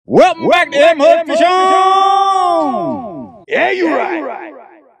Welcome back to hoodfishing. Yeah, you're right.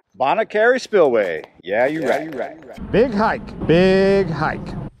 Bonacary Spillway. Yeah, you're right. Big hike, big hike.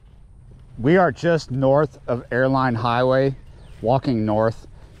 We are just north of Airline Highway, walking north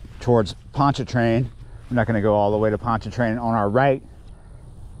towards Pontchartrain. We're not going to go all the way to Pontchartrain. On our right,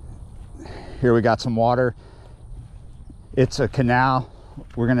 here we got some water. It's a canal.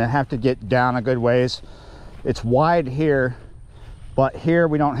 We're going to have to get down a good ways. It's wide here, but here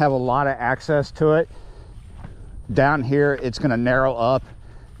we don't have a lot of access to it. Down here, it's going to narrow up,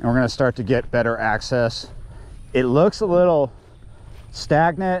 and we're going to start to get better access. It looks a little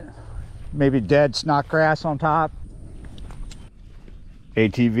stagnant, maybe dead snodgrass on top.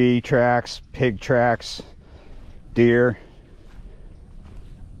 ATV tracks, pig tracks, deer.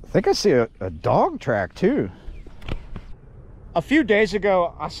 I think I see a dog track too. A few days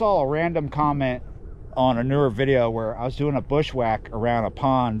ago, I saw a random comment on a newer video where I was doing a bushwhack around a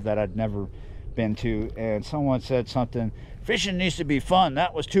pond that I'd never been to, and someone said something, fishing needs to be fun,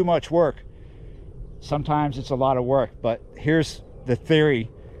 that was too much work. Sometimes it's a lot of work, but here's the theory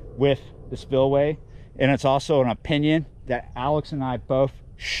with the Spillway, and it's also an opinion that Alex and I both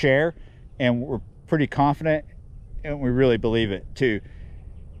share, and we're pretty confident, and we really believe it too.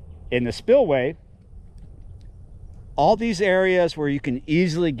 In the Spillway, all these areas where you can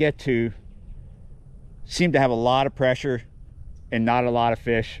easily get to seem to have a lot of pressure and not a lot of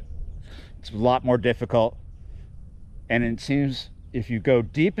fish. It's a lot more difficult, and it seems if you go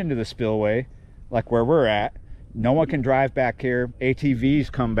deep into the Spillway, like where we're at, no one can drive back here.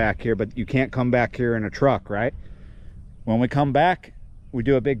 ATVs come back here, but you can't come back here in a truck, right? When we come back, we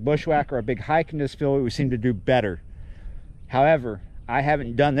do a big bushwhack or a big hike into the Spillway, we seem to do better. However, I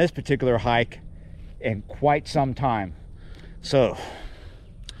haven't done this particular hike in quite some time, so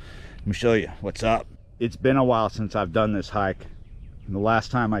let me show you what's up. It's been a while since I've done this hike, and the last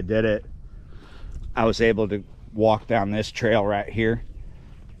time I did it, I was able to walk down this trail right here.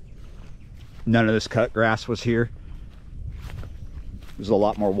 None of this cut grass was here. There's a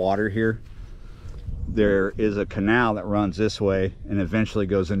lot more water here. There is a canal that runs this way and eventually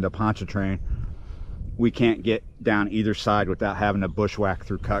goes into Pontchartrain. We can't get down either side without having to bushwhack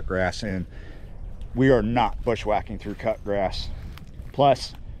through cut grass, and we are not bushwhacking through cut grass.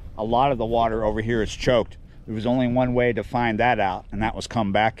 Plus, a lot of the water over here is choked. There was only one way to find that out, and that was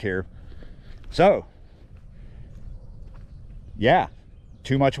come back here. So, yeah,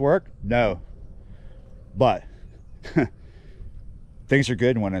 too much work? No. But things are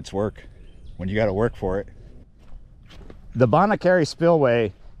good when it's work, when you got to work for it. The Bonacary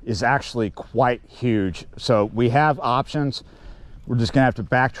Spillway is actually quite huge, so we have options. We're just gonna have to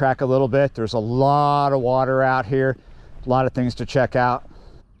backtrack a little bit. There's a lot of water out here, a lot of things to check out.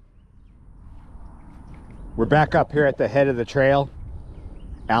 We're back up here at the head of the trail.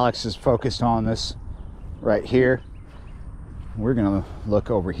 Alex is focused on this right here. We're gonna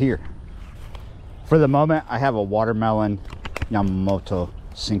look over here. For the moment, I have a watermelon Yamamoto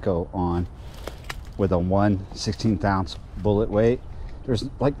Cinco on with a 1/16 ounce bullet weight. There's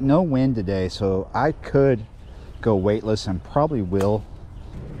like no wind today, so I could go weightless and probably will.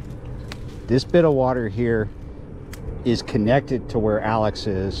 This bit of water here is connected to where Alex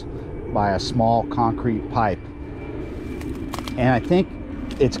is by a small concrete pipe, and I think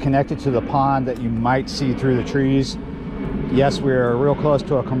it's connected to the pond that you might see through the trees. Yes, we're real close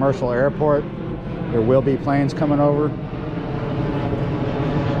to a commercial airport. There will be planes coming over.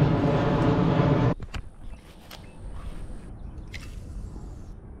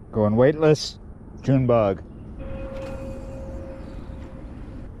 Going weightless, June bug.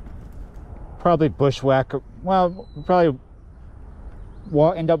 Probably bushwhack. Well, we'll probably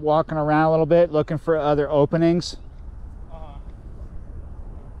end up walking around a little bit looking for other openings.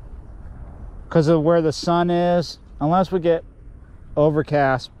 Because of where the sun is, unless we get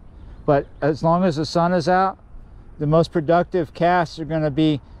overcast. But as long as the sun is out, the most productive casts are going to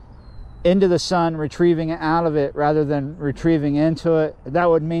be into the sun, retrieving out of it rather than retrieving into it. That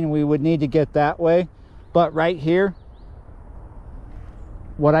would mean we would need to get that way. But right here,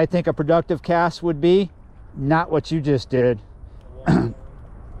 what I think a productive cast would be, not what you just did.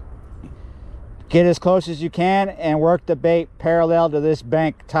 Get as close as you can and work the bait parallel to this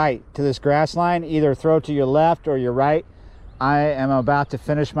bank, tight to this grass line. Either throw to your left or your right. I am about to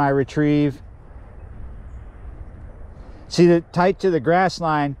finish my retrieve. See, the tight to the grass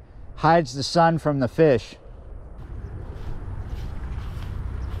line hides the sun from the fish.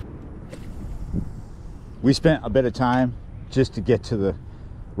 We spent a bit of time just to get to the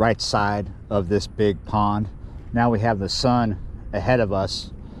right side of this big pond. Now we have the sun ahead of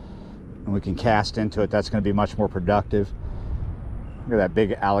us and we can cast into it. That's going to be much more productive. Look at that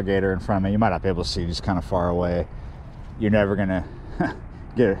big alligator in front of me. You might not be able to see, he's kind of far away. You're never gonna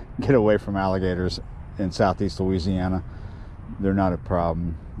get away from alligators in southeast Louisiana. They're not a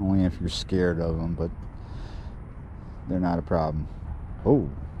problem, only if you're scared of them, but they're not a problem. Oh,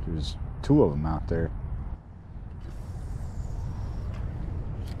 there's 2 of them out there.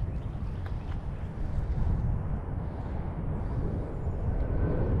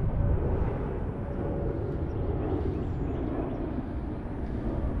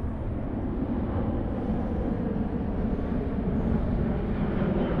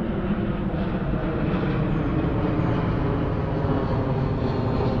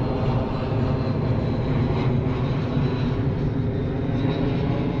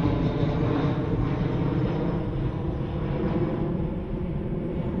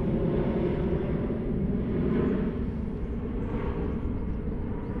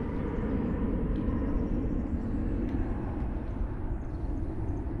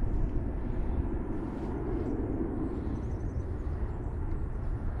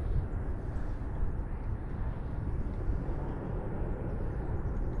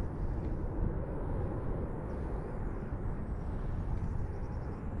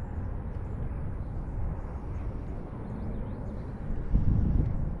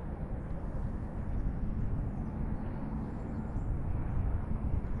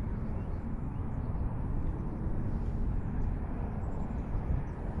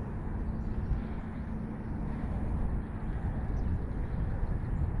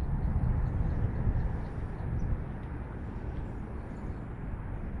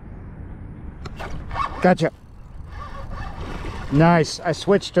 Gotcha. Nice. I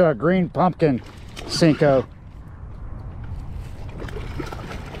switched to a green pumpkin Cinco.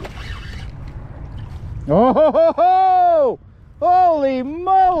 Oh, ho, ho, ho! Holy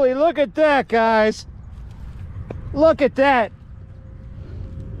moly, look at that, guys. Look at that.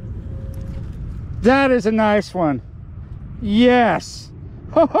 That is a nice one. Yes.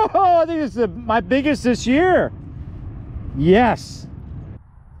 Ho, ho, ho! I think this is my biggest this year. Yes.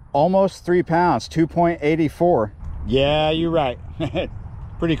 Almost 3 pounds, 2.84. Yeah, you're right.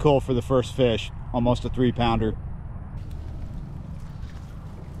 Pretty cool for the first fish. Almost a 3-pounder.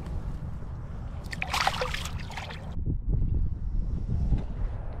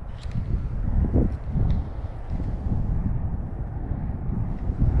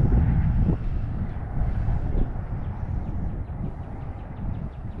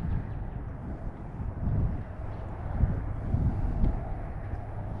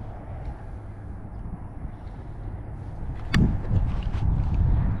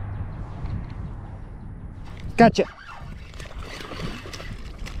 Gotcha.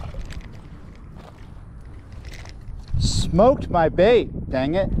 Smoked my bait,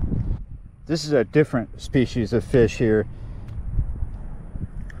 dang it. This is a different species of fish here.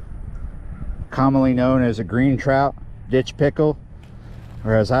 Commonly known as a green trout, ditch pickle,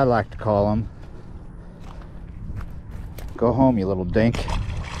 or as I like to call them, go home, you little dink.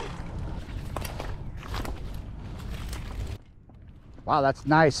 Wow, that's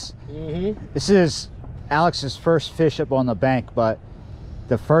nice. This is Alex's first fish up on the bank, but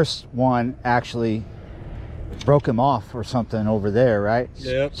the first one actually broke him off or something over there, right?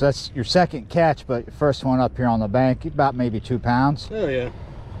 Yeah. So that's your second catch, but your first one up here on the bank, about maybe 2 pounds. Oh yeah.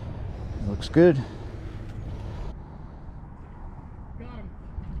 Looks good. Got him.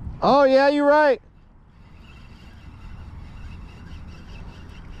 Oh yeah, you're right.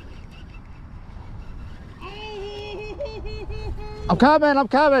 I'm coming, I'm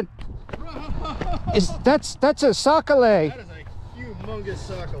coming. That's a sockeye. That is a humongous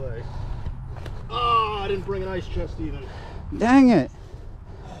sockeye. Oh, I didn't bring an ice chest even. Dang it.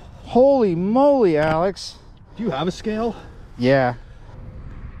 Holy moly, Alex. Do you have a scale? Yeah.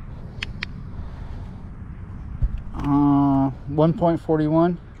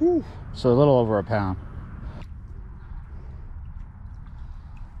 1.41. So a little over a pound.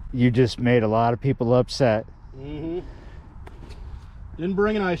 You just made a lot of people upset. Didn't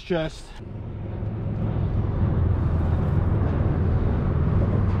bring an ice chest.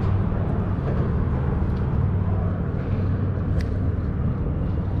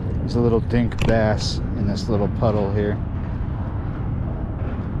 There's a little dink bass in this little puddle here.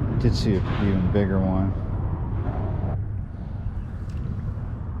 Did see an even bigger one.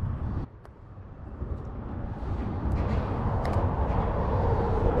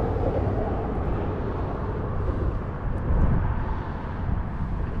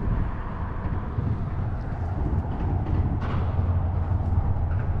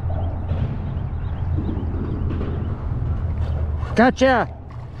 Gotcha!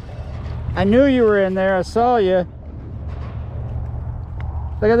 I knew you were in there. I saw you.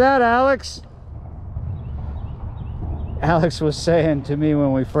 Look at that, Alex. Alex was saying to me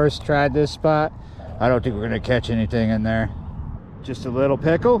when we first tried this spot, I don't think we're gonna catch anything in there. Just a little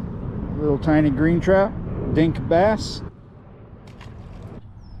pickle, little tiny green trout, dink bass.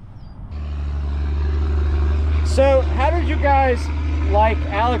 So how did you guys like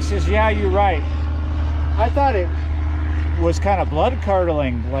Alex's Yeah You Right? I thought it was kind of blood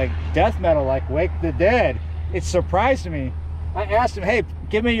curdling, like death metal, like Wake the Dead. It surprised me. I asked him, hey,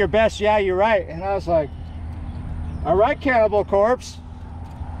 give me your best Yeah You Right, and I was like, all right, Cannibal Corpse.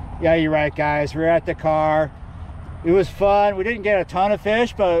 Yeah, you're right, guys. We're at the car. It was fun. We didn't get a ton of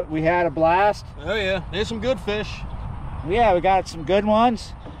fish, but we had a blast. Oh yeah, there's some good fish. Yeah, we got some good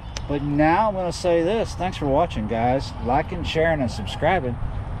ones. But now I'm going to say this. Thanks for watching, guys. Liking, sharing, and subscribing.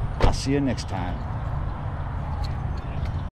 I'll see you next time.